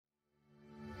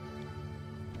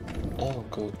Oh,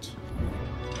 good.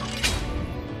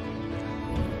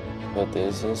 But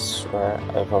this is where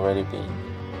I've already been.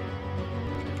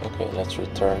 Okay, let's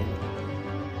return.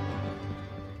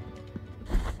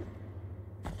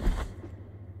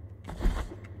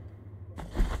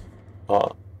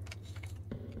 Oh.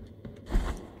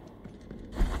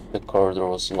 The corridor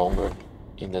was longer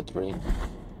in the dream.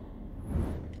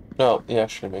 No, it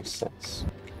actually makes sense.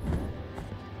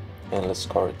 Endless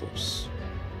corridors.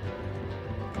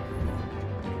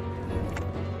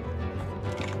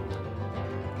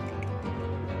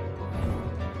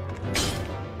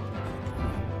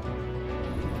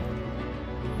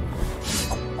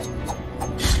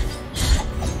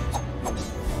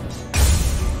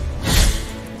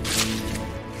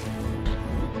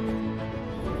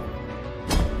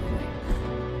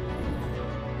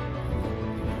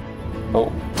 Oh.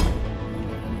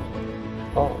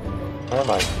 Oh, where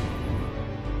am I?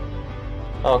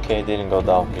 Okay, it didn't go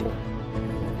down here.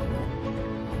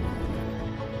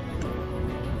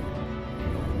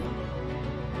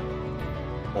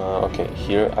 Okay,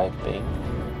 here I've been.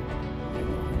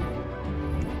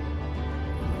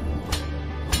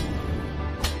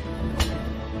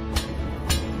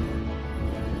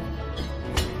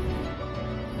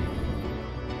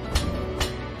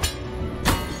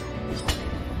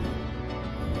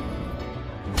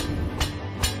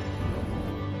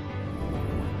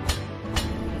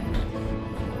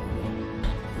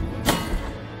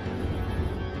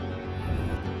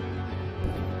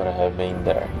 But I have been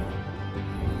there.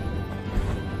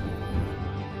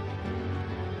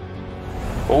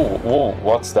 Oh, whoa,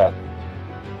 what's that?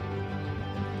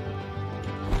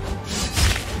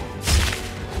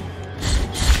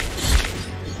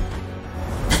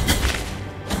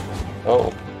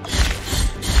 Oh.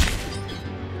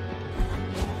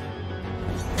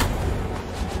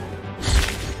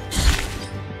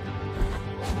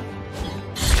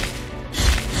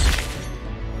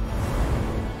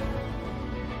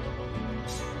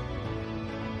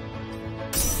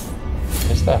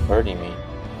 Is that hurting me?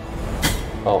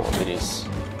 Oh, it is.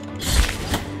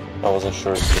 I wasn't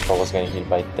sure if I was getting hit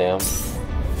by them.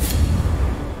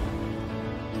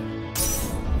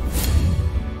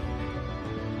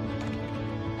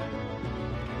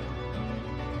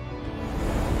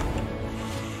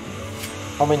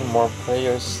 How many more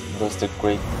players does the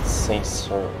great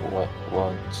censor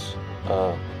want?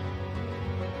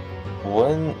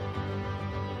 When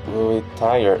will it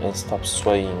tire and stop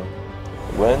swaying?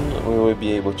 When will we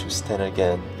be able to stand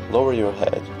again? Lower your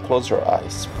head, close your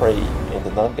eyes, pray, and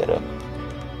then not get up.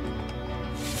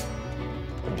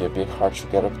 It'll be a bit hard to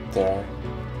get up there.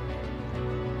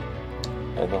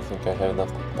 I don't think I have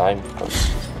enough time for it.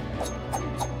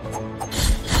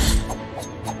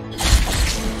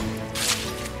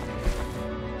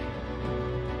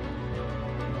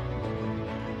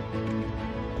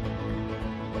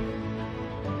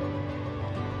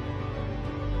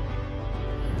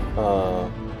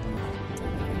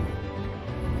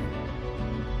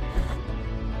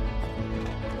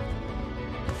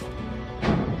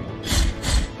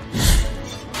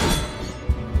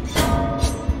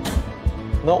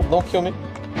 No, don't kill me.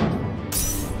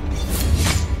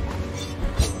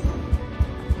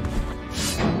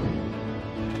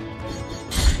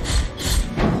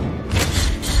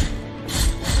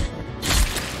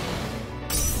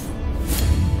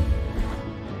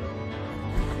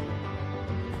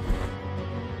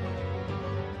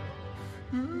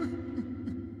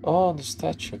 Oh, the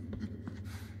statue.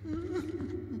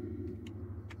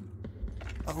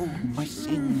 Oh, my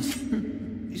sins.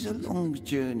 Is a long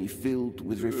journey filled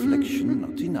with reflection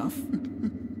not enough?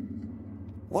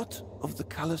 What of the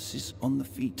calluses on the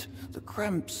feet, the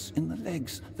cramps in the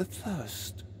legs, the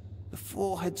thirst, the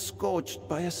forehead scorched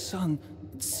by a sun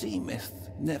that seemeth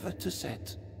never to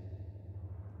set?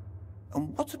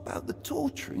 And what about the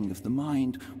torturing of the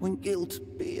mind when guilt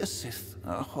pierceth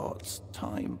our hearts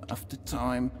time after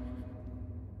time?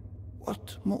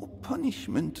 What more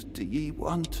punishment do ye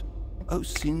want, O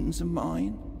sins of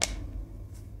mine?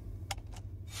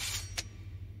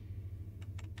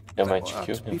 I might Thou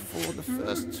kill art him. before the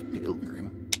first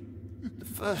pilgrim, the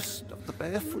first of the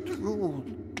barefoot rule,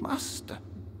 master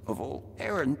of all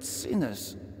errant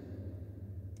sinners.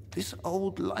 This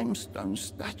old limestone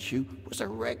statue was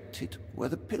erected where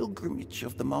the pilgrimage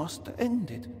of the master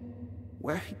ended,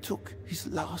 where he took his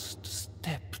last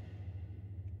step.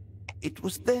 It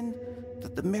was then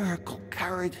that the miracle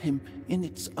carried him in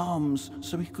its arms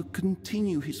so he could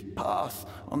continue his path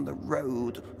on the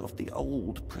road of the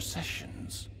old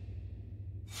processions.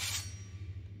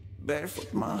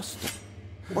 Barefoot Master,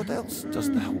 what else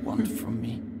dost thou want from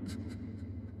me?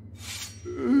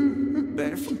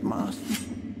 barefoot, master.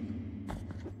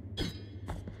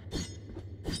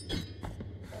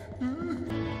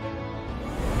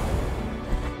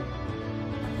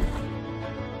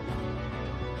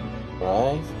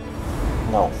 Right?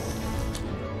 No.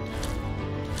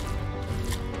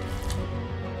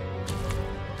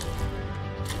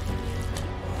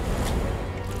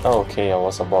 Okay, I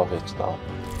was above it now.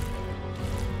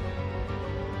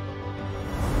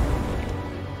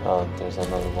 Oh, there's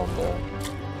another one there.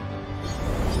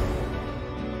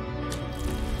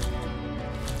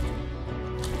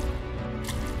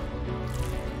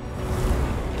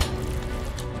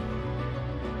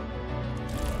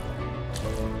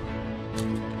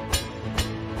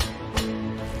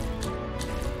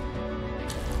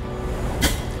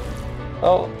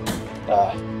 Oh,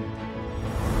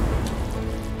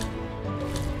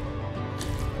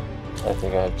 I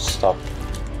think I stopped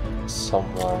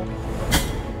somewhere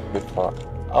before.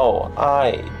 Oh,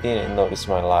 I didn't notice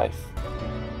my life.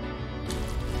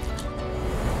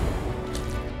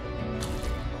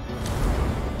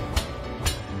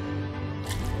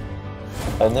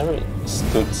 I never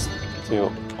stood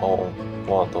still on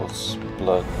one of those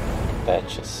blood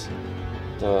patches.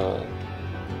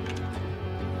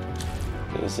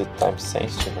 Is it time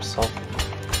sensitive or something?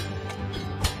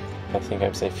 I think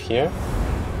I'm safe here.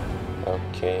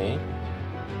 Okay.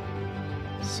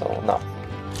 So now.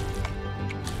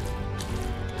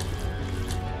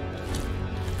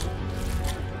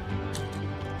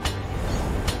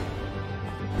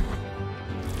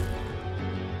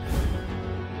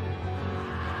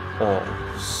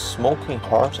 Smoking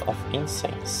heart of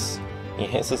incense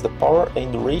enhances the power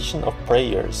and duration of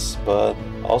prayers, but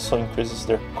also increases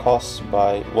their cost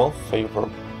by 1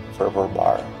 fervor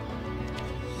bar.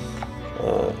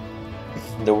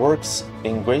 The works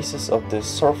and graces of the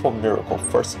sorrowful miracle,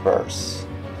 first verse.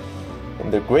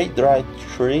 And the great dry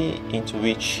tree into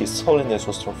which His Holiness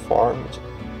was transformed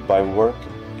by work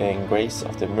and grace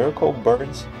of the miracle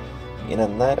burns in a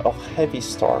night of heavy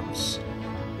storms.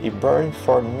 It burned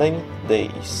for 9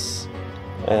 days,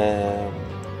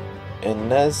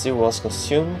 and as it was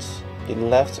consumed, it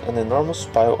left an enormous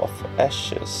pile of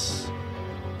ashes,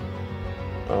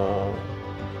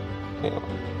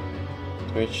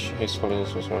 which His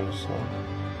Holiness was on.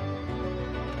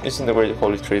 Isn't the great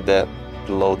holy tree that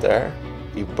below there?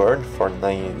 It burned for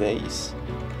 90 days.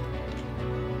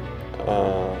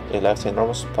 It left an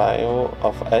enormous pile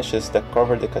of ashes that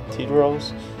covered the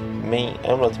cathedral's main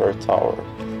ambulatory tower,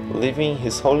 leaving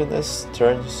His Holiness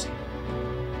turned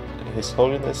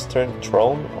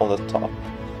throne on the top.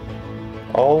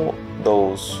 All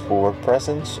those who were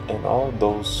present and all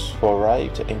those who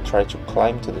arrived and tried to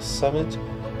climb to the summit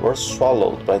were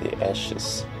swallowed by the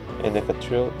ashes, and the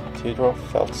cathedral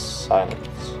fell silent.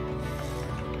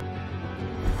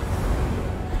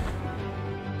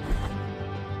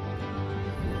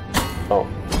 Oh.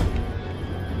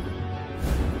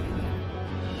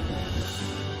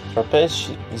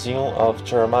 Trapezium of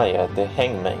Jeremiah, the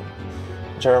hangman.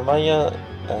 Jeremiah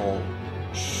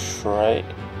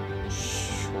Schweiger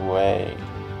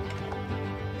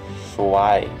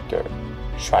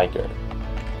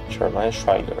Jeremiah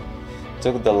Schweiger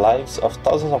took the lives of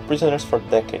thousands of prisoners for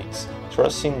decades,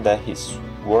 trusting that his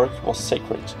work was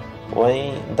sacred.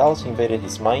 When doubt invaded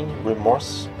his mind,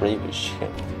 remorse ravished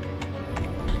him.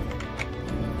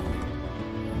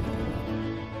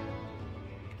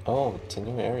 Oh, it's a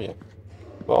new area.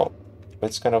 Well,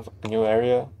 it's kind of a new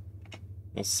area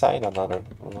inside another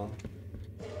one.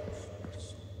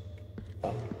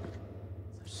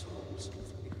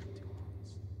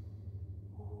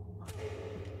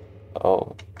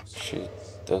 Oh, she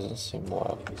doesn't seem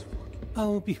well.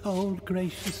 Oh, behold,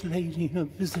 gracious lady, a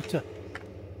visitor.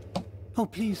 Oh,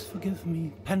 please forgive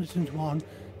me, penitent one.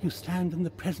 You stand in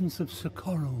the presence of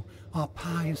Socorro, our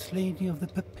pious lady of the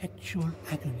perpetual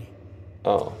agony.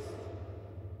 Oh.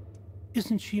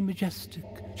 Isn't she majestic?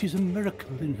 She's a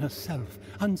miracle in herself,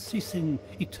 unceasing,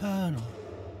 eternal.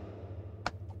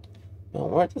 Now,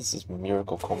 where does this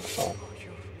miracle come from?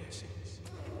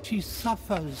 She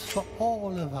suffers for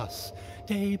all of us,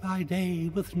 day by day,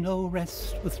 with no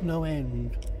rest, with no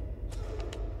end.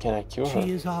 Can I cure her?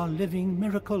 She is our living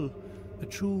miracle, a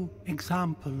true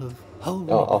example of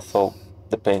holiness. Oh, although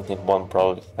the painting one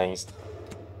probably thinks.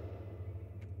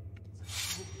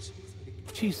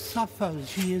 She suffers,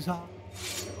 she is our...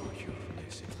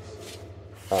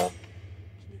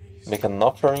 Make an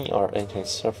offering or enter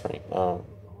suffering.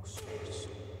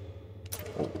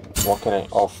 What can I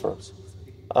offer?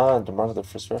 The mark of the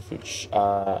first refuge.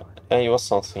 It was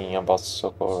something about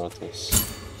Socorro this.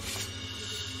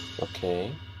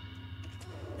 Okay.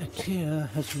 A tear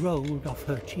has rolled off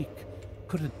her cheek.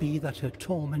 Could it be that her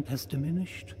torment has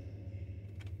diminished?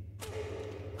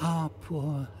 Ah,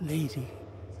 poor lady.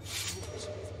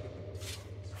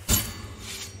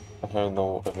 I have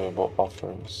no available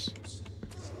offerings.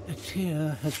 A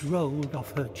tear has rolled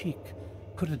off her cheek.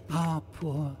 Could it be? Ah,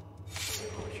 poor...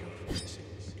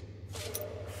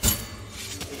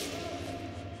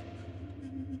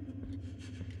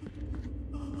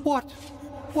 What?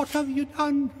 What have you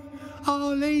done,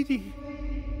 Our Lady?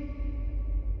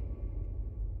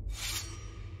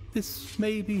 This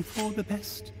may be for the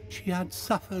best. She had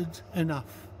suffered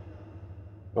enough.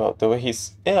 Well, the way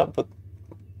but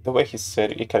the way he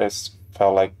said it kind of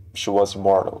felt like she was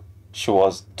immortal. She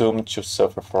was doomed to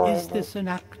suffer forever. Is this an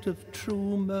act of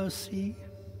true mercy?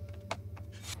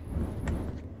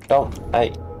 Don't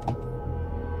I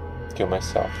kill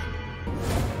myself?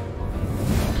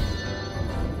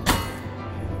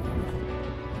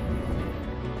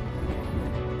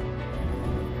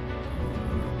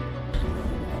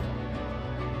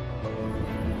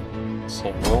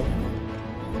 Same room.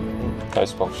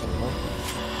 Nice function.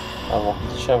 I walk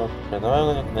the shower and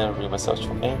I can never bring myself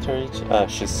to enter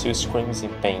it. She still screams in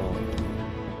pain.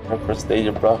 Her first lady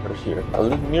brought her here. A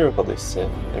little miracle, they said.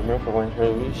 A miracle when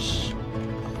her wish.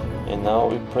 And now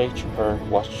we pray to her.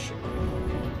 What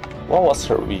was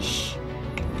her wish?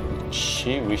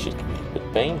 She wished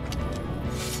with pain?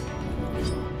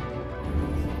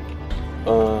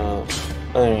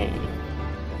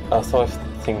 I thought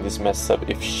I think this messed up.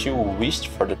 If she wished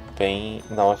for the pain,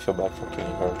 now I feel bad for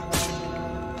killing her.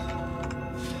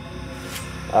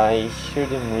 I hear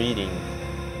them reading.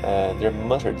 They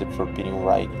mutter the forbidden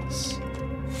writings.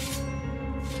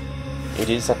 It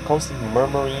is a constant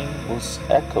murmuring whose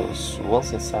echoes,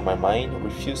 once inside my mind,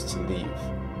 refuse to leave.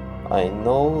 I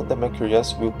know that my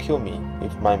curiosity will kill me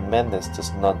if my madness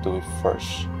does not do it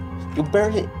first. You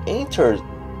barely entered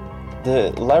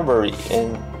the library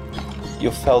and you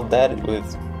felt that with...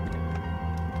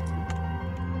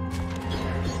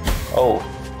 Oh.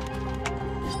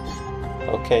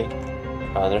 Okay.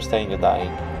 I understand you're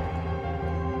dying.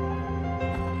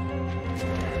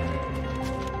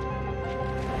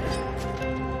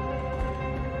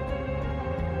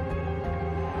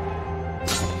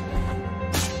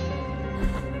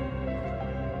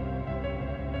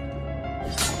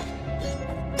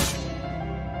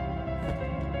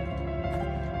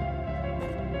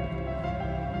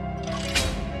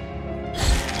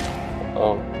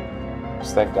 Oh,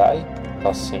 is that guy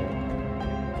tossing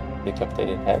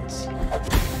decapitated heads?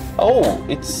 Oh,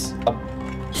 it's a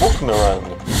boomerang.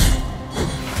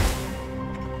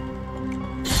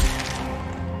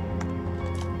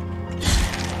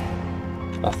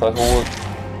 I thought he would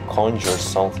conjure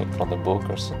something from the book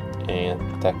or something and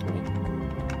attack me.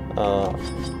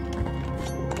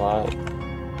 Why?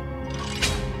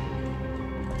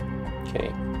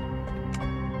 Okay.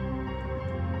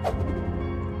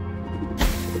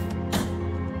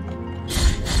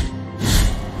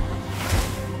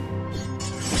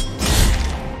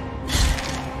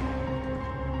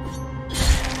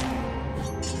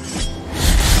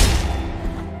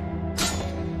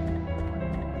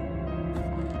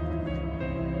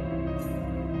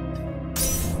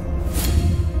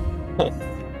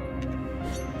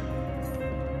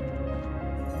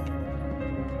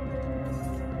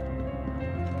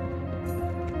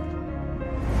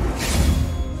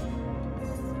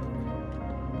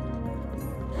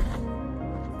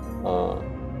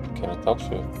 Can I talk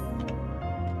to you?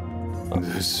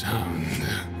 The sound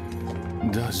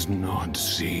does not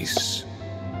cease.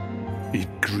 It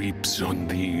creeps on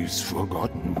these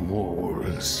forgotten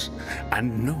walls,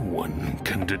 and no one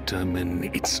can determine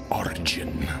its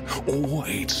origin or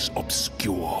its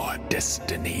obscure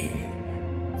destiny.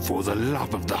 For the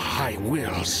love of the High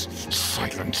Wills,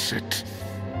 silence it,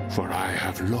 for I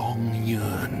have long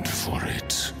yearned for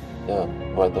it. Yeah,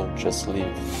 why don't you just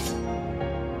leave?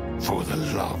 For the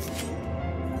love.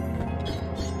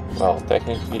 Well,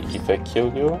 technically, if I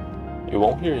kill you, you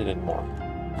won't hear it anymore.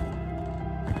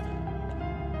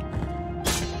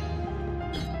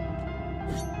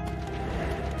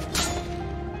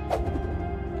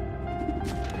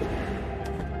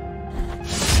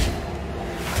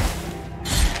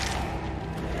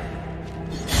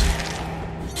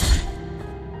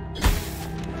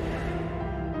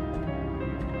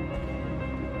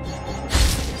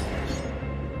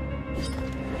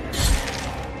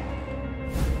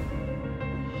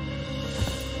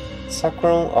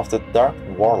 Sacrum of the Dark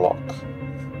Warlock,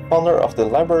 founder of the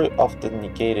Library of the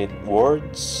Negated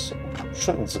Words.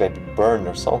 Shouldn't this guy be burned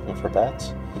or something for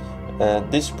that?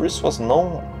 This priest was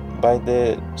known by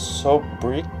the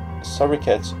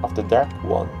sobriquet of the Dark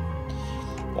One.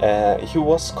 He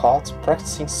was caught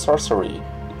practicing sorcery,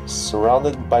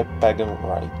 surrounded by pagan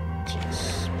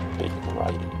writings.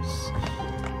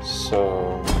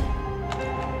 So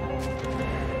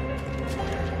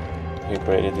he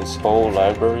created this whole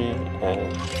library,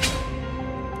 and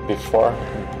before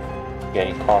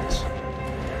getting caught.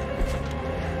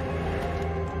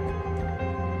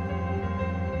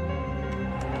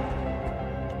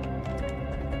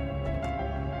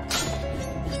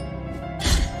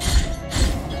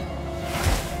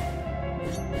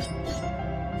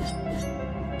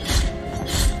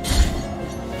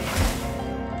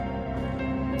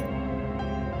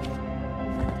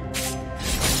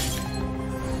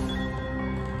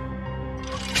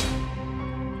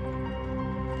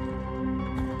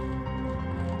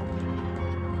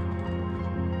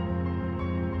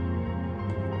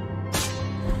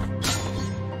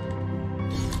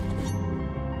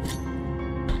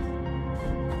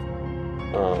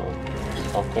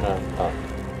 How can I...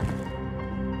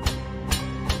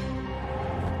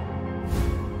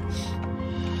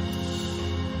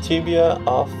 Tibia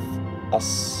of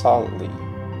Asali,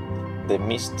 the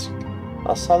mystic.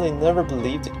 Asali never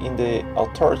believed in the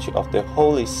authority of the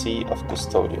Holy See of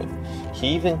Custodian. He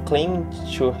even claimed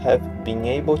to have been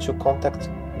able to contact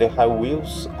the High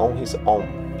Wheels on his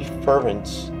own. Be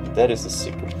fervent, that is the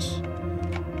secret.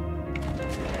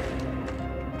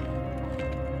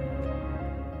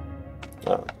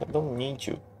 I don't need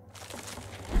you.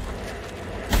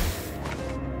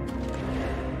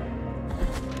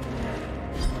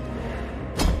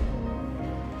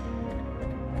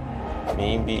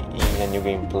 Maybe in a New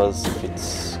Game Plus if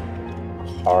it's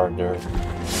harder.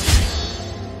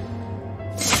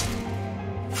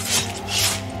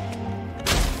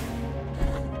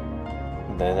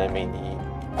 Then I may need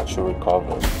to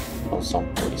recover on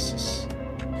some places.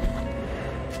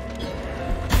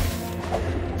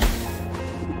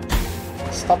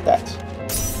 Stop that.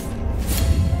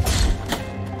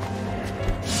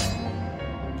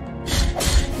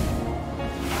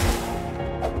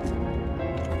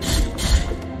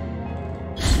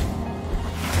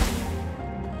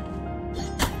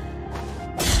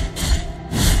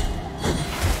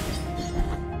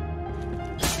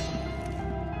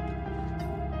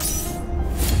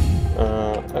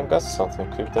 I got something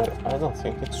equipped that I don't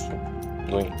think it's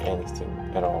doing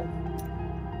anything at all.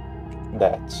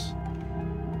 That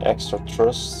extra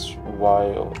thrust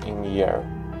while in the air.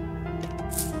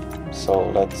 So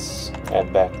let's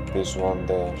add back this one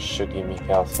that should give me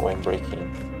health when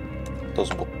breaking those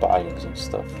book piles and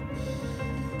stuff.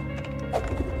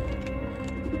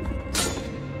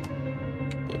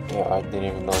 Yeah, I didn't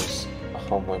even notice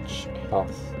how much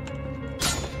health.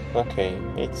 Okay,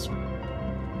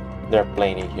 they're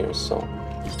playing it here, so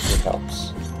it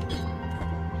helps.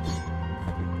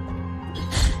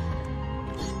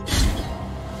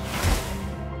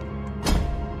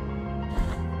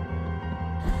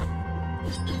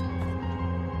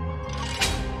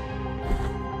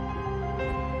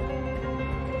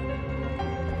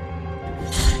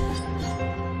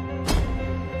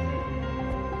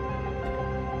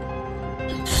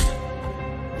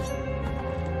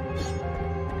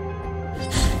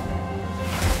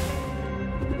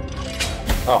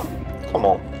 Oh, come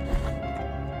on.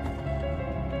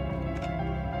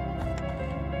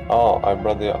 Oh, I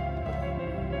brought the...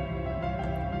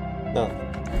 No.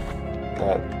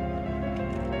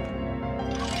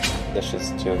 That should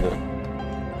still do.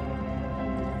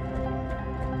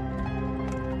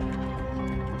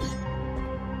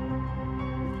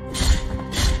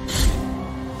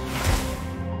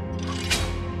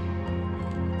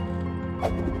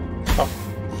 Oh.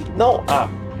 No! Ah!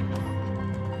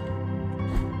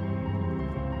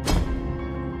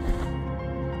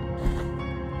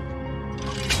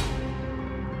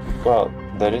 Well,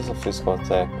 there is a physical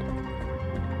attack.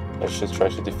 I should try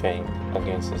to defend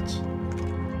against it.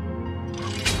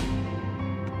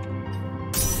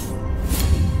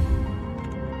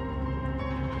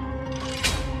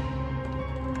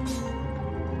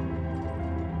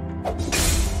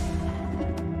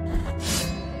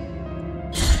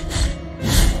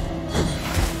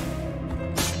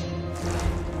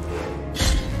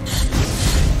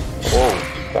 Oh,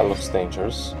 that looks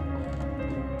dangerous.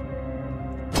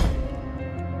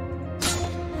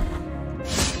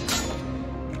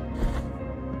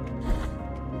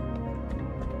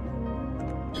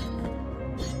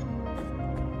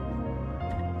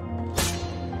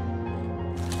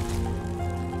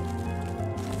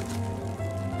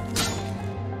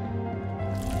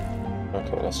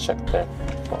 Okay, let's check there.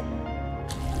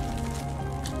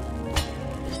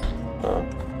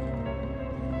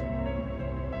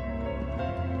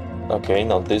 Okay,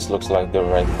 now this looks like the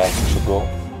right path to go.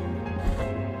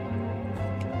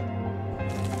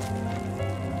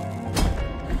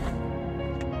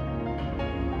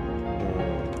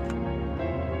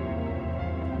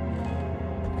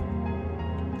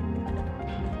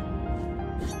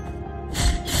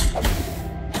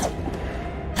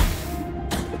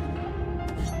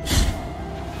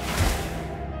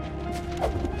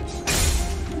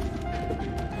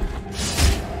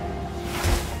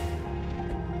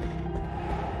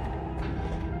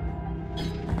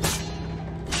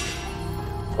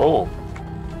 Oh,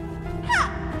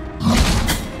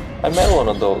 I met one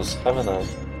of those, haven't I?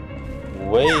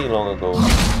 Way long ago.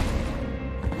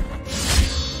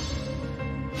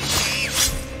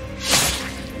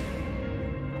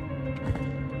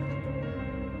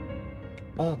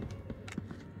 Oh.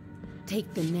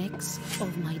 Take the necks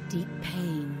of my deep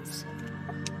pains.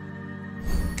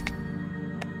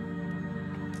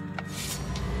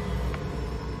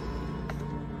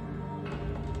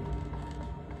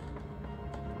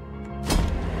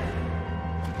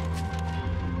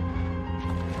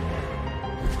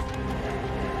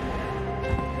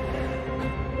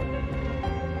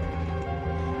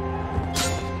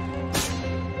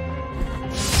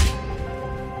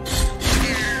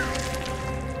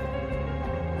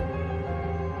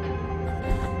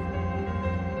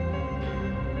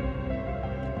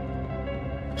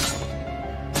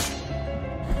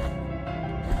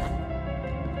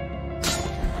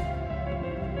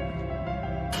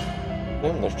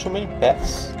 Damn, there's too many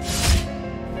pets.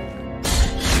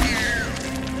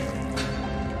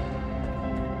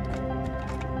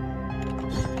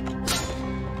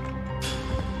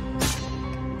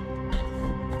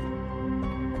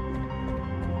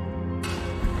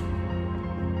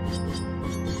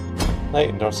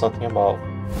 Hey, there's something about,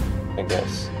 I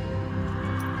guess.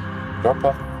 Drop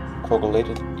of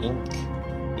coagulated ink.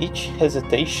 Each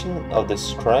hesitation of the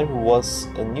scribe was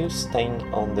a new stain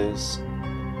on his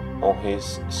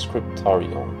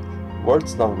scriptorium.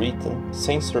 Words not written,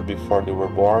 censored before they were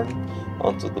born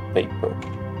onto the paper,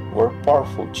 were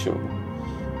powerful too.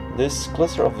 This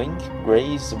cluster of ink,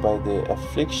 grazed by the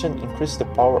affliction, increased the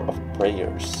power of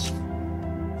prayers.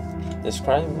 The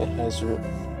scribe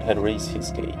had raised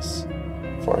his gaze,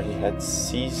 for he had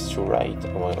ceased to write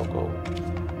a while ago.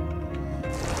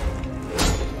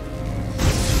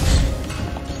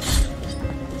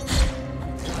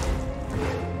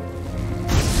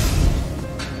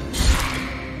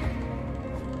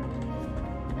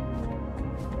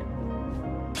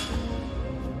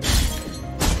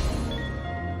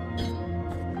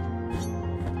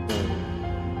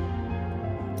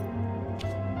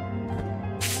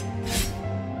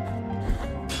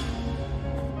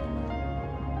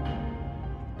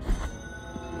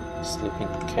 Sleeping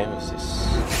canvases.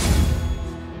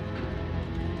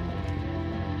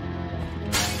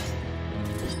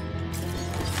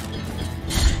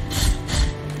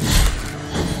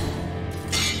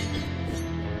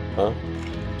 Huh?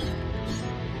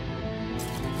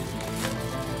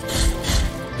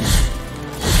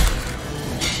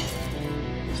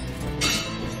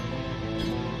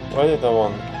 Why did that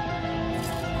one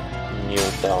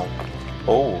kneel down?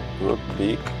 Oh, look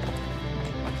big.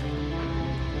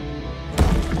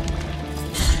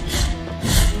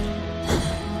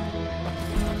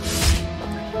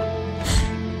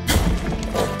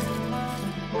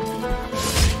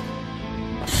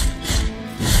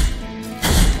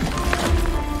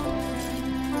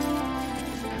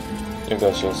 You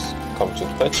guys just come to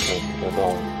fetch me, you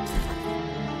don't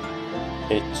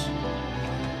hit.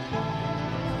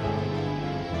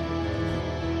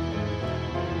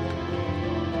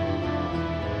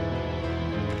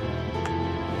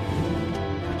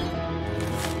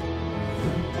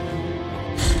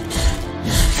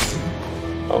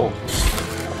 Oh.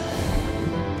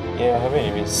 Yeah, I haven't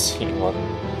even seen what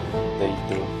they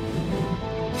do.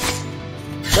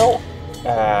 No!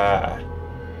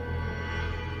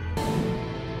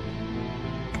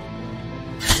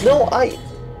 No, I...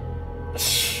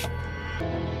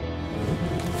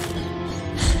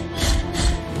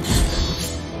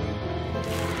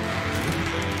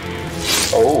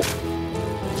 Oh.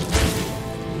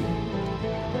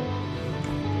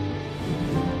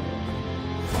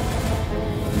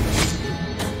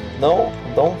 No,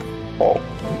 don't fall.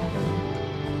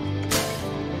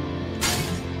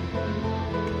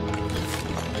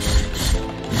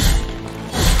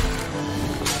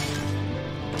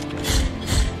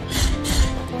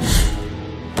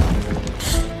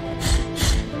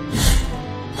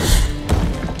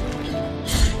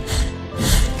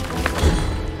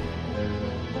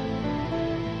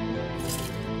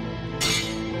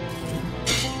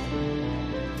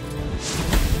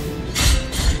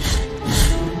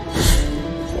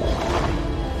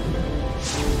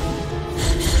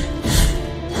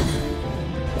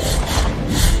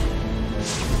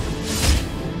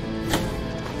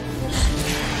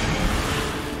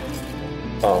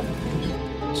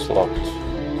 talk to.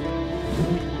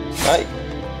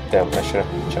 Damn, I should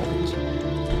have jumped.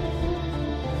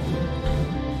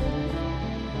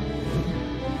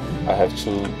 I have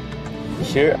to...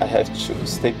 Here I have to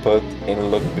stay put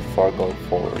and look before going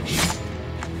forward.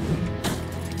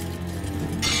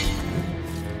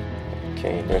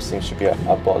 Okay, there seems to be a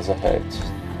boss ahead.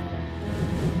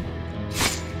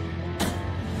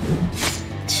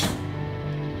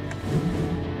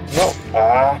 No!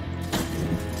 Ah!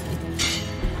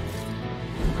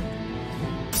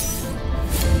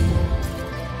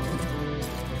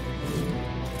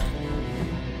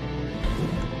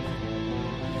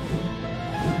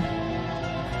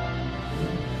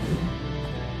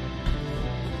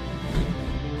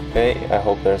 Okay, I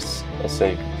hope there's a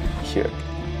save here.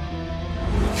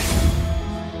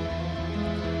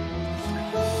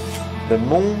 The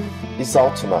moon is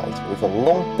out tonight with a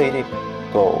long-faded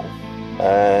glow,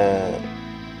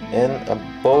 and a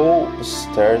bow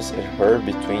stares at her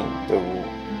between the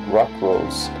rock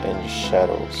rolls and the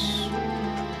shadows.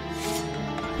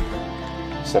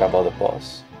 Is that about the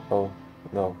boss? Oh,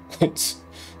 no. It's...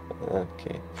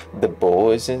 okay. The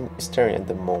bow isn't staring at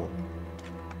the moon.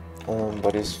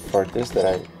 But it's for this that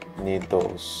I need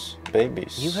those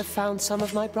babies. You have found some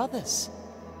of my brothers.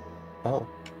 Oh.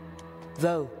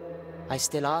 Though, I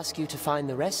still ask you to find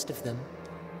the rest of them.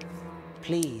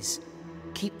 Please,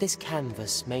 keep this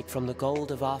canvas made from the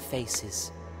gold of our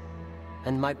faces,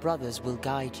 and my brothers will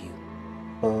guide you.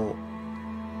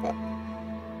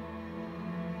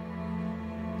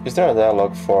 Is there a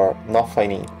dialogue for not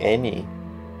finding any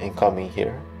and coming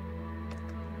here?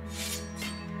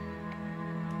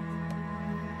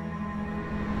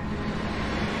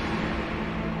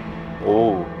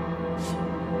 Oh.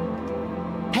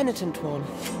 Penitent one,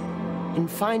 in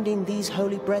finding these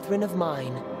holy brethren of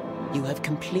mine, you have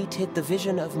completed the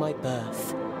vision of my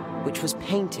birth, which was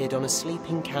painted on a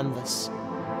sleeping canvas.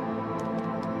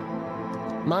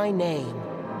 My name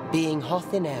being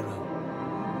Hothinero,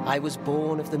 I was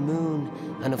born of the moon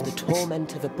and of the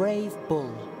torment of a brave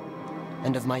bull,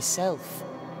 and of myself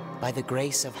by the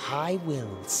grace of high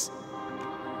wills,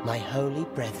 my holy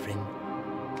brethren.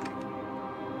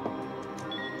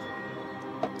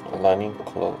 Lining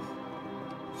cloth.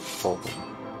 Clothing.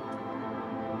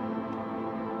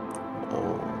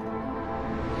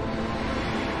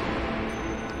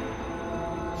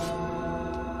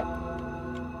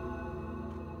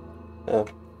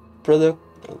 Product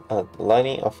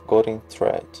lining of golden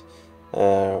thread.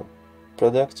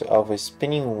 Product of a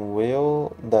spinning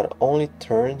wheel that only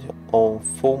turned on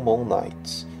full moon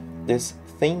nights. This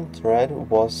thin thread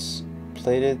was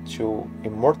plaited to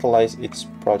immortalize its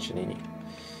progeny.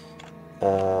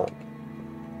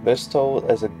 Bestowed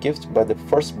as a gift by the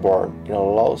firstborn, it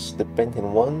allows the penitent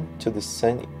one to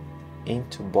descend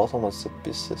into bottomless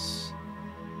abysses.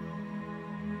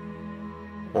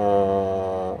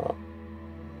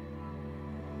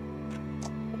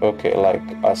 Okay, like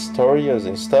Astorias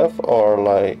and stuff, or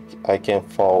like I can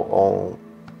fall on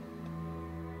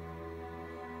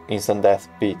instant death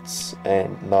pits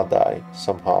and not die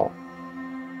somehow.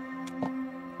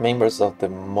 Members of the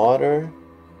Mother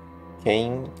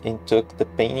came and took the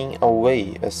painting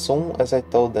away as soon as I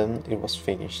told them it was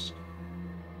finished.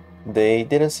 They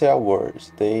didn't say a word,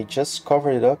 they just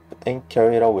covered it up and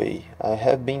carried it away. I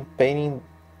have been painting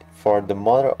for the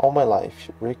Mother all my life,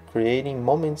 recreating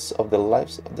moments of the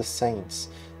lives of the saints,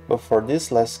 but for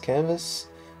this last canvas,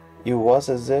 it was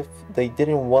as if they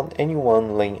didn't want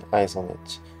anyone laying eyes on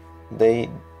it. They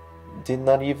did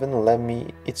not even let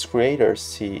me, its creator,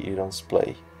 see it on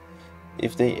display.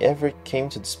 If they ever came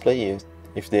to display it,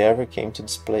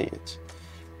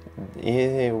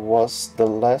 it was the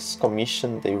last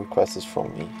commission they requested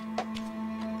from me.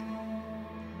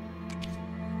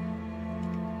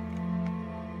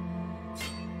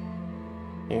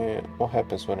 Yeah, what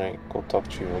happens when I go talk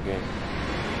to you again?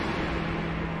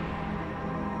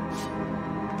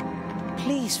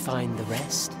 Please find the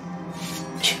rest.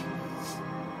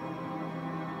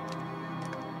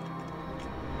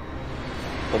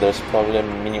 But there's probably a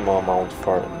minimal amount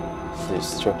for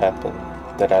this to happen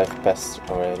that I've passed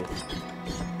already.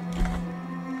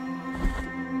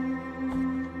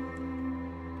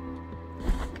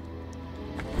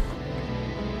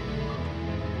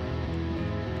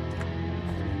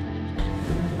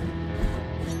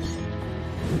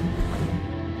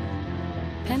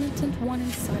 Penitent one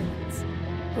in silence.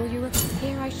 Will you repeat,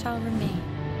 here I shall remain?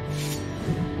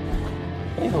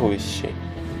 And who is she?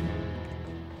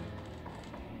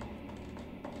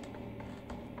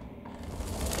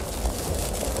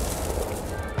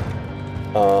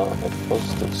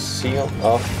 Opposed to seal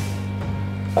of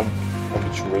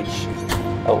abjuration.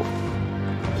 Oh.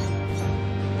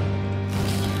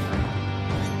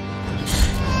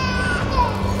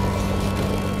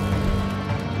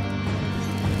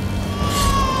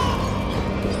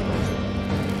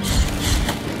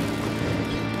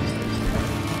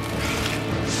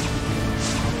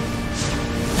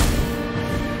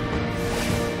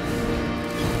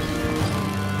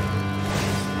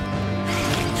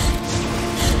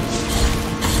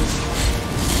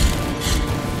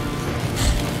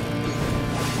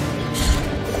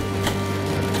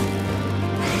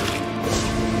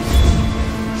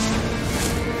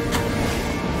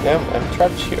 Damn, I'm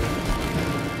trapped here.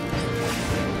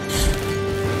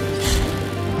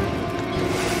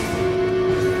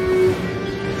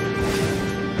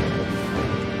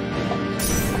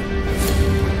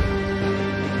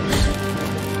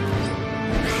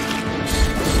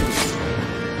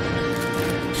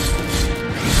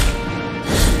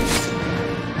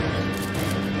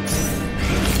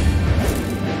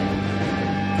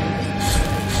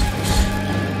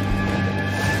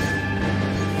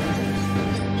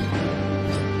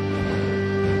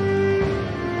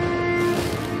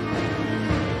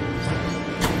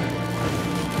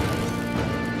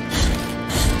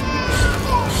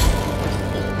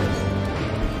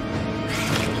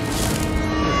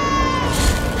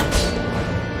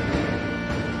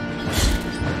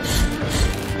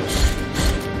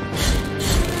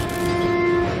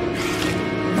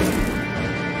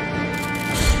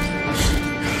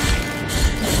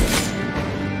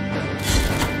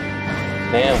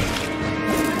 Damn.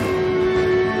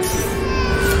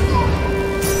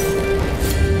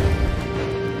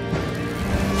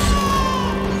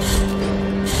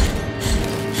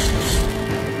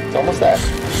 It's almost there.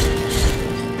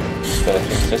 But I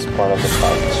think it's just part of the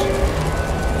fight.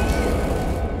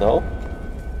 No?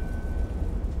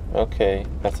 Okay,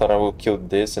 I thought I would kill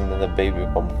this and then the baby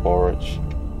will come forward.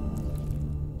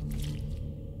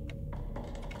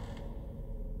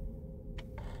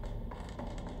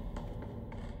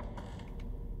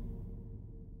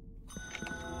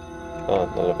 An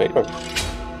elevator.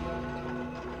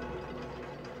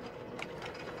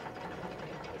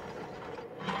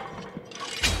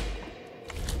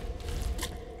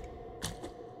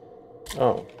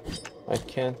 Oh, I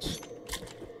can't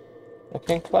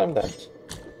climb that.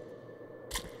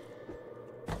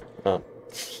 Oh.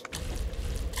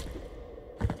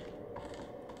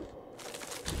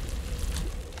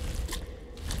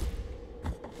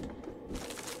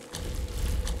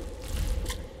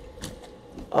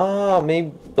 Ah,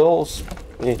 maybe those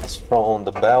bits from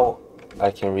the bell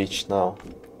I can reach now.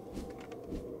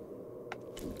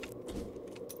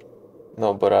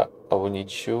 No, but I will need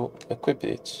to equip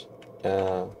it.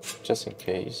 Just in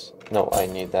case. No, I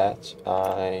need that.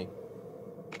 I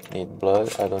need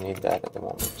blood. I don't need that at the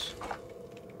moment.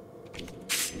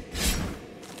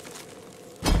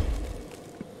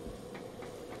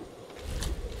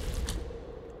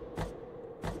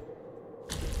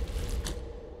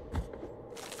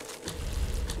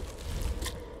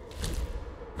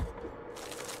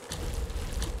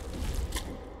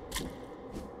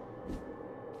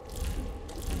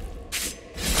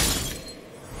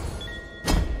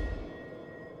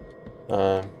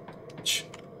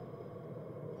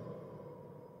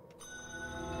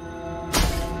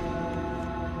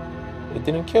 It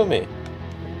didn't kill me.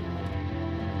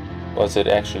 Was it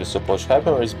actually supposed to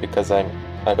happen, or is it because I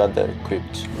got that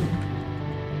equipped?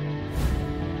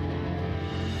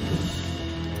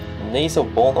 Nasal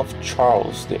bone of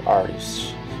Charles the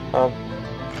artist.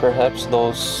 Perhaps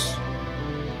those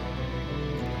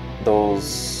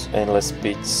endless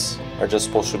bits are just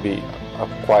supposed to be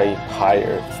quite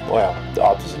higher. Well, the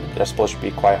opposite. They're supposed to be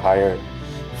quite higher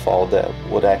fall that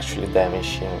would actually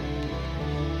damage him.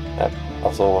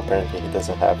 Although apparently he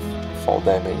doesn't have fall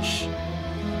damage.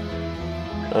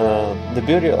 The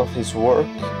beauty of his work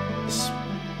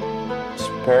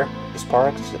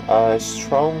sparked a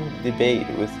strong debate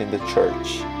within the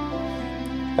church.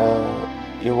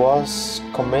 It was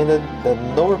commented that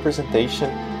no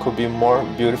representation could be more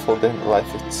beautiful than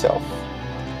life itself.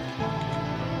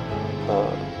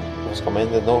 It was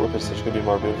commented that no representation could be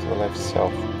more beautiful than life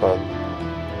itself, but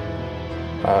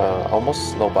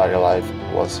almost nobody alive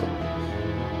was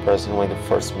present when the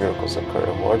first miracles occurred,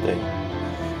 were they?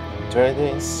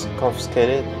 Dryden's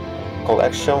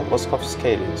collection was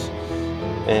confiscated,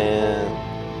 and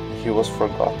he was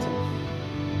forgotten.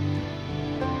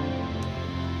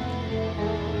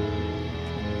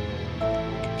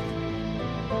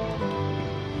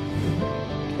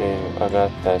 Okay, I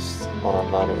gotta test on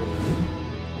another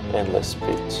endless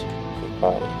pit if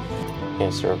I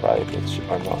can survive it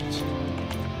or not.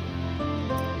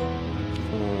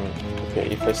 Okay,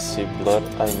 if I see blood,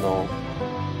 I know.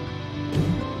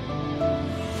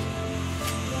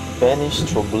 Banish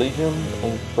to oblivion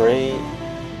and pray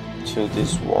to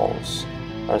these walls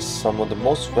are some of the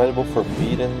most valuable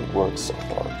forbidden works of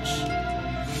art.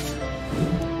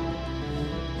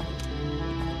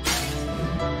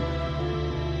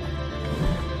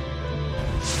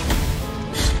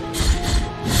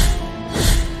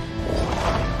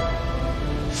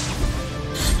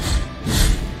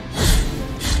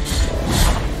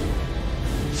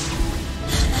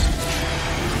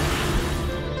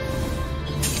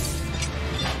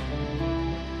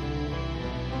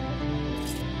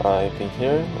 I've been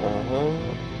here.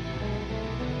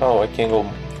 Oh, I can go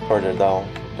further down,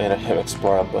 and I have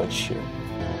explored a bunch here.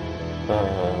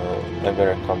 I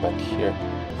better come back here.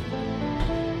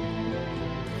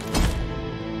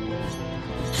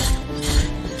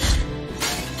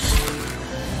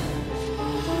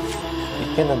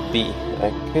 It cannot be. I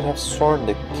could have sworn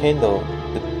the candle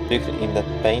depicted in that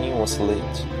painting was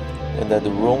lit, and that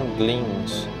the room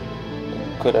gleamed.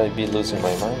 Could I be losing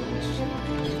my mind?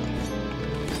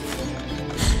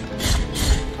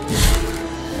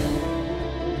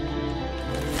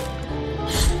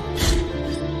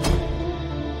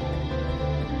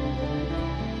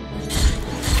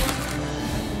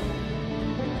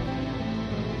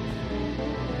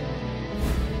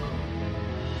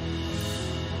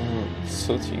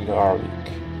 Sooty garlic.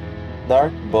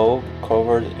 Dark bulb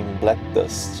covered in black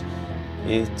dust.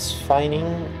 Its finding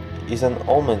is an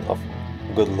omen of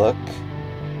good luck.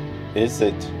 Is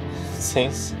it?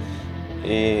 Since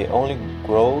it only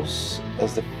grows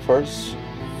as the first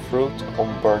fruit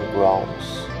on burned grounds.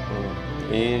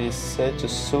 It is said to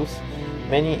soothe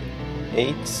many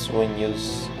aches when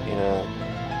used in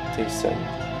a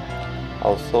tisane,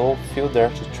 although few dare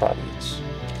to try it.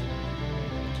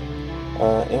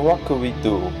 And what could we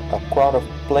do? A crowd of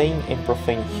plain and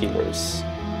profane healers,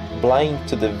 blind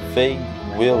to the vague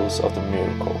wills of the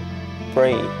miracle,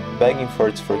 pray, begging for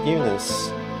its forgiveness.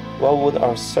 What would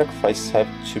our sacrifice have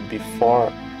to be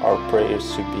for our prayers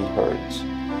to be heard?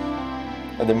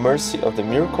 At the mercy of the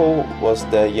miracle was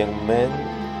the young man,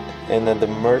 and at the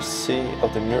mercy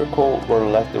of the miracle were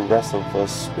left the rest of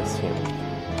us with him.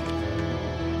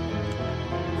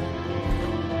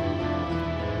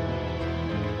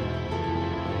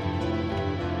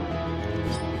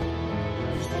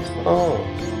 Oh,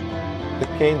 the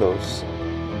candles.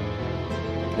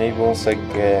 Maybe once I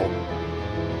get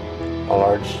a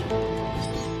large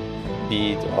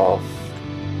bead of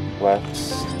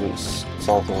wax,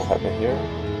 something will happen here.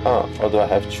 Or do I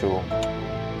have to?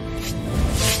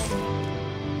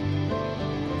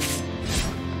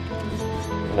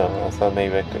 No, I thought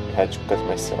maybe I had to cut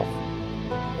myself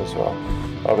as well.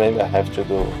 Or maybe I have to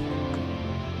do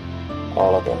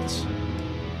all of that.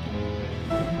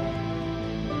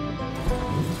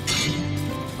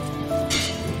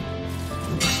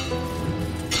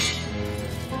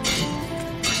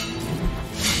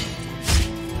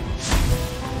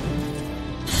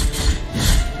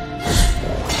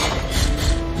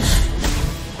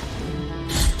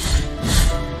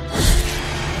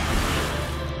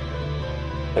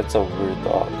 It's a weird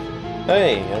dog.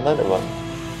 Hey, another one.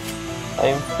 I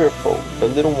am fearful. The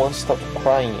little one stopped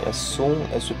crying as soon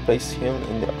as we placed him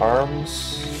in the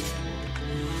arms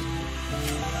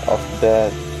of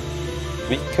that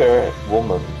weaker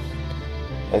woman,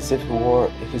 as if he were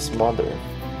his mother.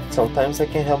 Sometimes I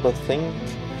can't help but think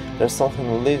there's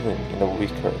something living in the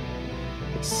weaker.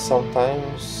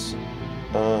 Sometimes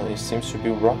it seems to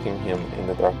be rocking him in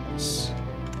the darkness.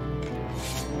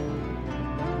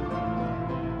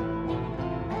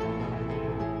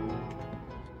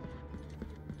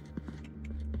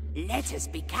 Let us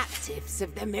be captives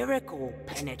of the miracle,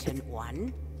 penitent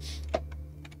one.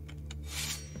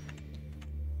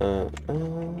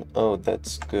 Oh,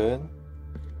 that's good.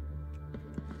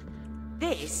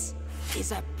 This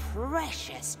is a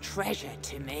precious treasure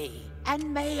to me,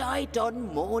 and may I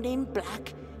don mourning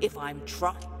black if I'm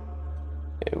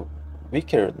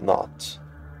Wicker knot.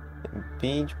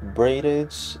 Bead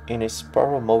braided in a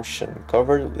spiral motion,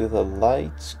 covered with a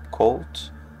light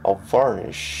coat of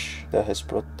varnish that has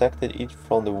protected it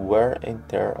from the wear and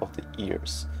tear of the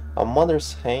years. A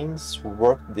mother's hands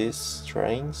work these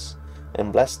strands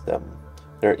and bless them.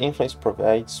 Their influence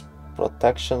provides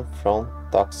protection from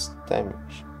toxic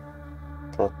damage.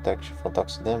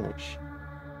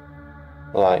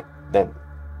 Like them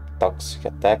toxic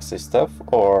attacks and stuff,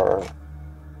 or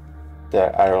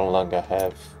the iron lung I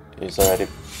have is already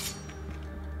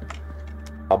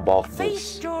above this.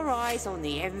 Feast your eyes on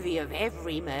the envy of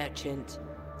every merchant.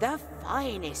 The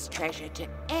finest treasure to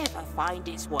ever find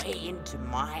its way into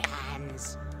my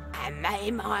hands. And may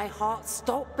my heart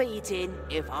stop beating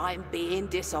if I'm being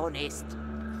dishonest.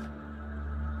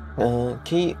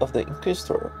 Key of the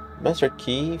Inquisitor. Master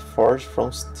key forged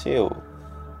from steel.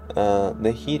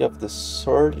 The heat of the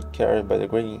sword carried by the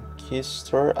Great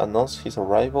Inquisitor announced his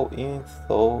arrival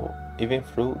even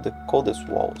through the coldest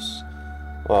walls.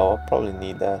 Well, I'll probably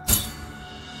need that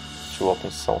to open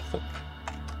something.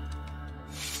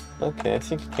 Okay, I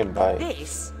think I can buy it.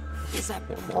 This is a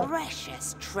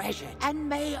precious treasure, and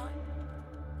may I...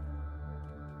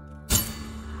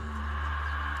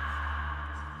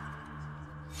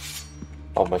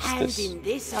 How much this? Handing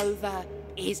this over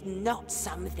is not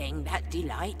something that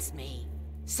delights me.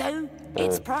 So,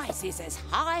 its price is as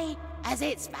high as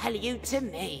its value to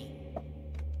me.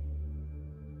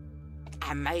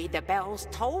 And may the bells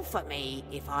toll for me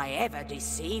if I ever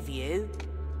deceive you.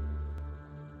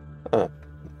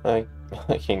 I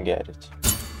can get it.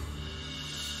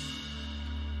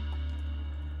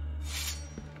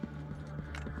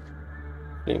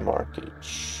 Flea market.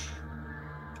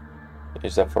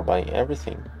 Is that for buying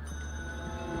everything?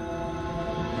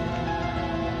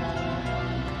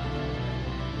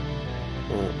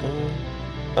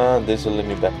 This will lead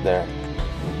me back there.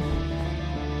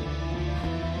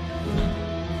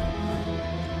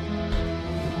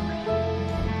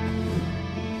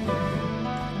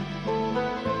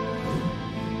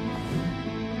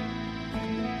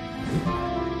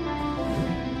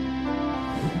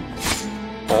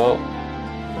 Oh.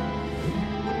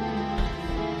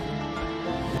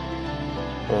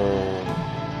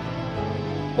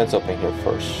 Let's open here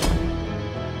first.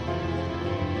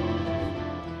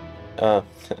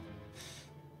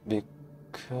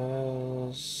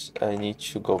 Because I need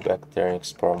to go back there and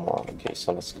explore more. Okay,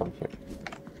 so let's come here.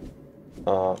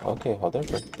 Okay, hold on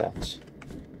for that.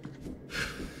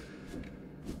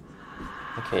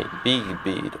 Okay, big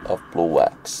bead of blue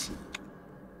wax.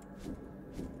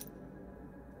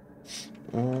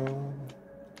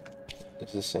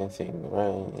 It's the same thing,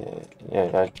 right?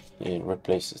 Yeah, it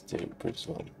replaces the previous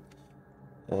one.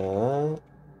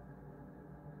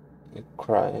 It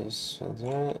cries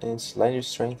and slightly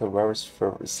strength of wearer's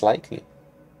fur. Slightly.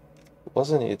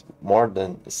 Wasn't it more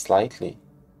than slightly?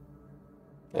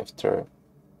 After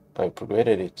I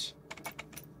upgraded it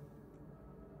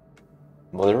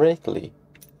moderately,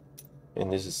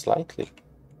 and this is slightly.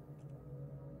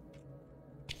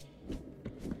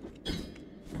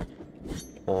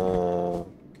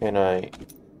 Can I?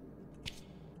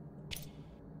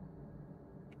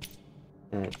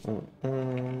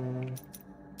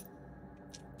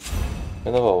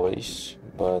 Kind of always,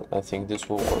 but I think this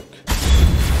will work.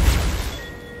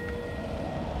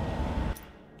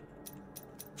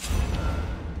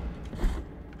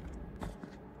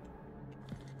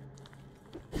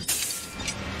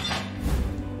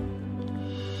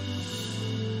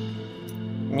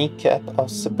 Kneecap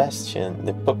of Sebastian,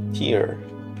 the puppeteer.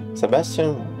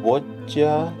 Sebastian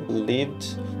Wojcia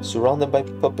lived surrounded by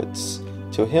puppets.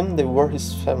 To him they were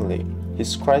his family.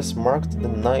 His cries marked the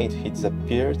night he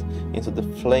disappeared into the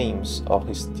flames of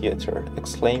his theater,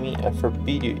 exclaiming, I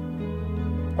forbid you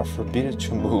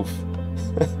to move.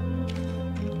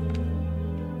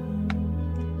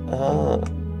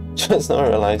 Just now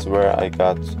realized where I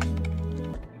got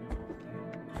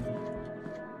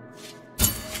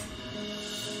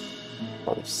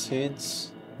all the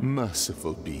seeds.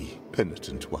 Merciful be,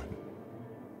 penitent one,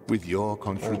 with your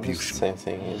contribution. Same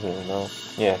thing, isn't it? No?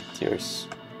 Yeah, tears.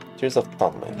 Tears of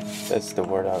atonement. That's the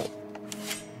word I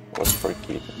was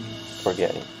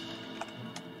forgetting.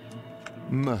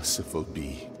 Merciful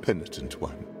be, penitent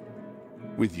one,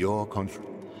 with your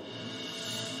contribution.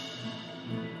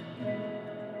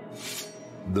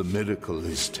 The miracle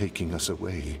is taking us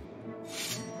away.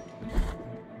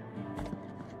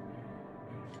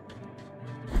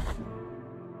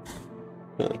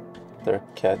 There are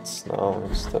cats now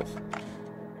and stuff.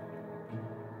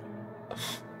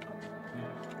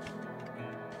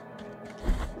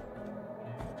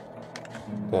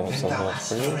 Then thou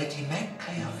hast already met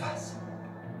Cleophas.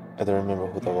 I don't remember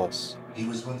who that was. He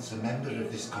was once a member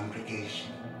of this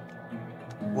congregation.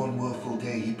 One woeful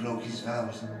day he broke his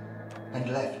vows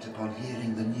and left upon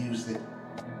hearing the news that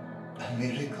a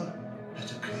miracle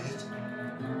had occurred.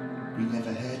 We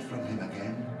never heard from him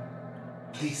again.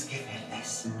 Please give him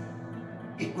this.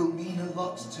 It will mean a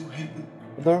lot to him.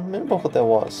 I don't remember who that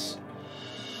was.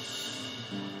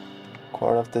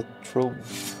 Court of the True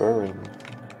Burying.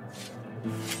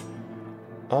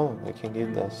 Oh, I can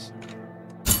give this.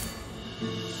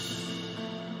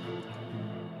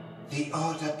 The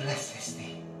Order blesses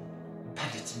thee,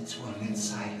 penitent one in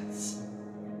silence.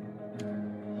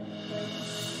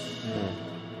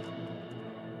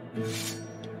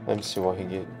 Let me see what he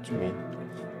gave to me.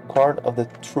 Card of the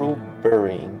True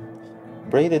Burying.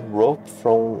 Braided rope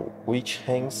from which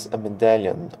hangs a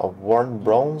medallion of worn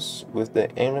bronze with the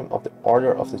emblem of the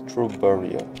Order of the True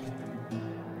Burial.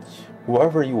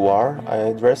 Whoever you are, I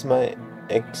address my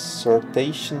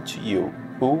exhortation to you,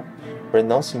 who,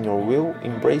 renouncing your will,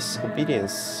 embrace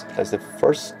obedience as the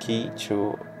first key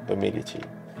to humility.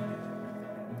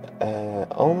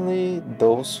 Only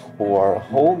those who are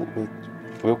whole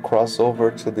will cross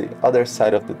over to the other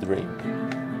side of the dream.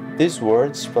 These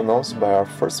words, pronounced by our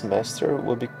first master,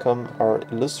 will become our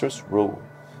illustrious rule.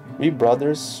 We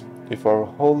brothers with our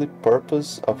holy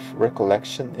purpose of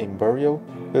recollection and burial,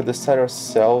 we'll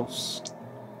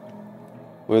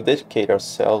dedicate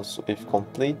ourselves with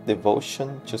complete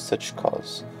devotion to such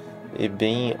cause, it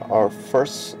being our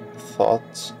first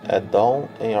thought at dawn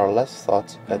and our last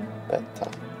thought at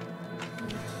bedtime.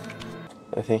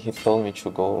 I think he told me to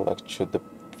go like to the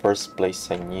first place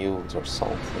I knew or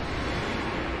something.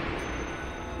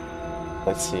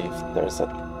 Let's see if there's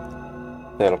a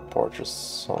teleport or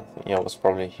something. Yeah, it was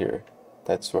probably here.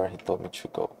 That's where he told me to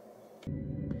go.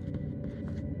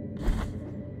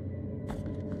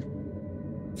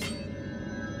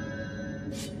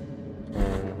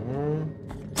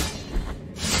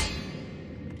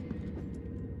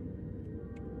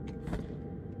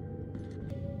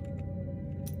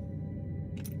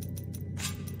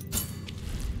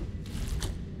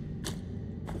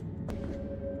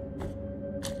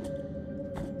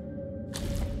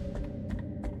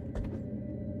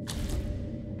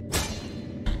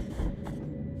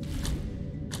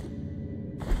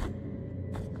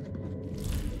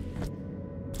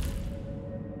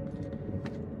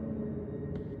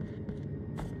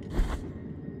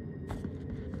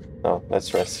 Oh,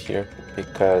 let's rest here,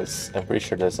 because I'm pretty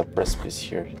sure there's a precipice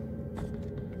here.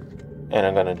 And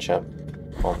I'm gonna jump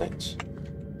on it.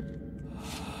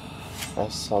 I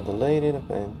saw the lady, the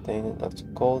painting looked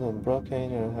cold and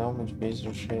broken, and how much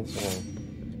visitor shades.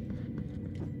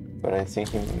 But I'm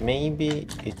thinking maybe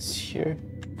it's here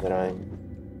that I'm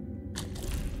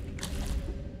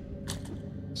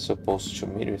supposed to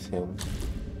meet with him.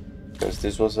 Because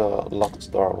this was a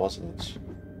locked door, wasn't it?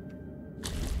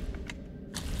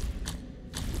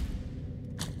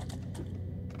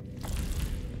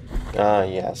 Ah,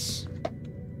 yes.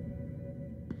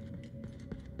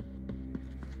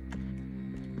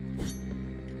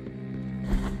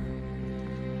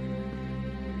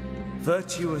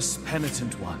 Virtuous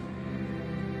penitent one,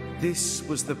 this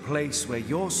was the place where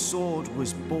your sword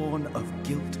was born of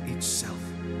guilt itself,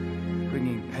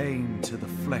 bringing pain to the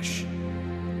flesh,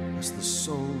 as the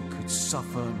soul could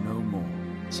suffer no more.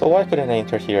 So why couldn't I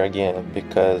enter here again?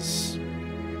 Because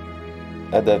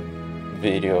at the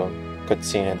video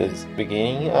cutscene at the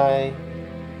beginning,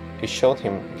 it showed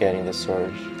him getting the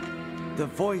sword. The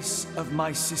voice of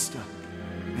my sister,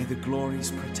 may the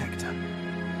glories protect her,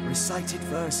 recited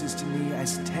verses to me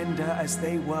as tender as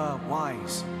they were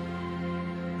wise.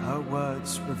 Her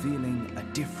words revealing a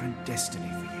different destiny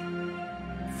for you.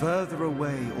 Further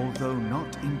away, although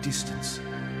not in distance,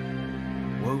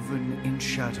 woven in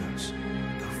shadows,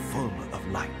 though full of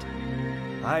light.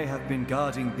 I have been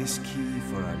guarding this key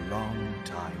for a long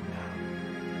time now.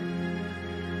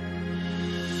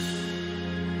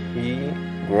 It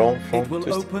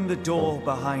will open the door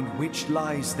behind which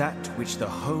lies that which the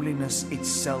holiness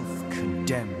itself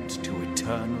condemned to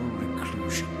eternal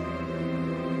reclusion.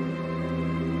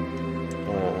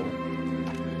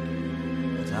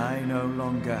 But I no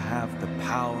longer have the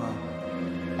power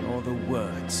nor the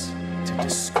words to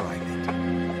describe it.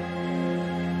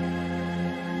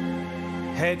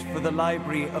 Head for the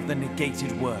library of the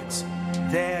negated words.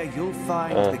 There you'll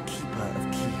find the keeper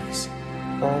of keys.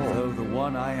 Though the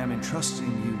one I am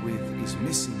entrusting you with is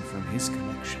missing from his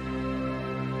collection.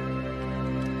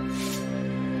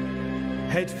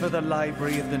 Head for the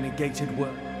library of the negated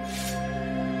word.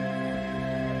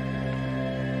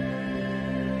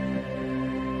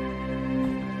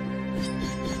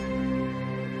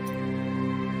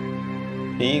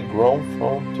 Key grown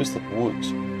from twisted wood.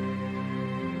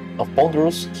 A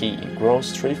ponderous key grown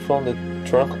straight from the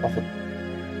trunk of a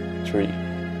tree.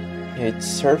 Its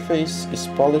surface is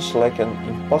polished like an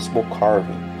impossible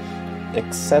carving,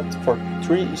 except for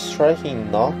 3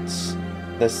 striking knots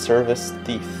that serve as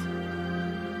teeth.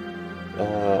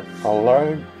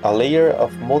 A layer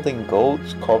of molten gold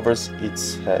covers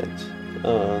its head.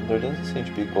 There doesn't seem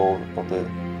to be gold on the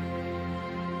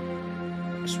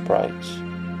sprite.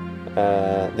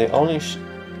 The only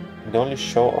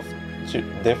show of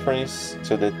difference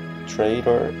to the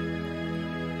traitor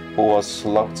who was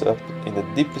locked up in the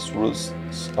deepest roots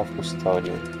of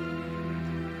Custodia.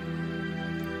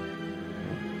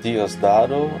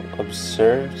 Diosdado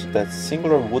observed that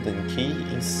singular wooden key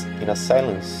in a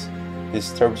silence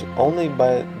disturbed only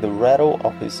by the rattle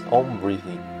of his own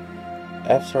breathing.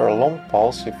 After a long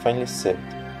pause, he finally said,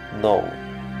 "No,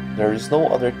 there is no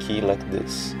other key like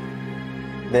this."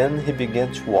 Then he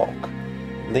began to walk,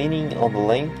 leaning on the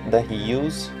lamp that he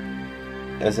used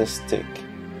as a stick,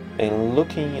 and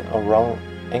looking around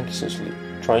anxiously,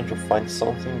 trying to find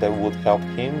something that would help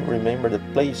him remember the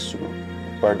place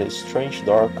where the strange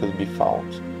door could be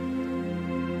found.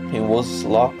 In whose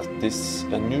lock this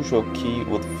unusual key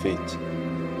would fit.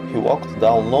 He walked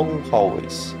down long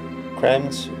hallways,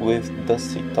 crammed with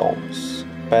dusty tomes,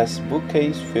 past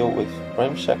bookcase filled with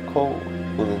ramshackle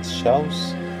wooden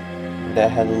shelves that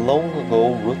had long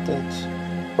ago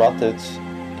rotted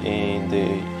in the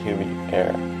eerie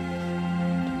air.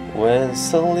 When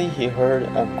suddenly he heard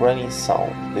a grinding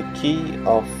sound. The key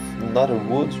of another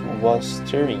wood was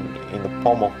stirring in the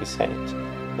palm of his hand,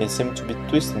 and seemed to be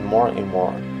twisting more and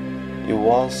more. It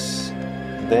was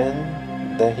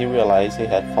then that he realized he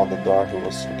had found the door he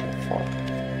was looking for.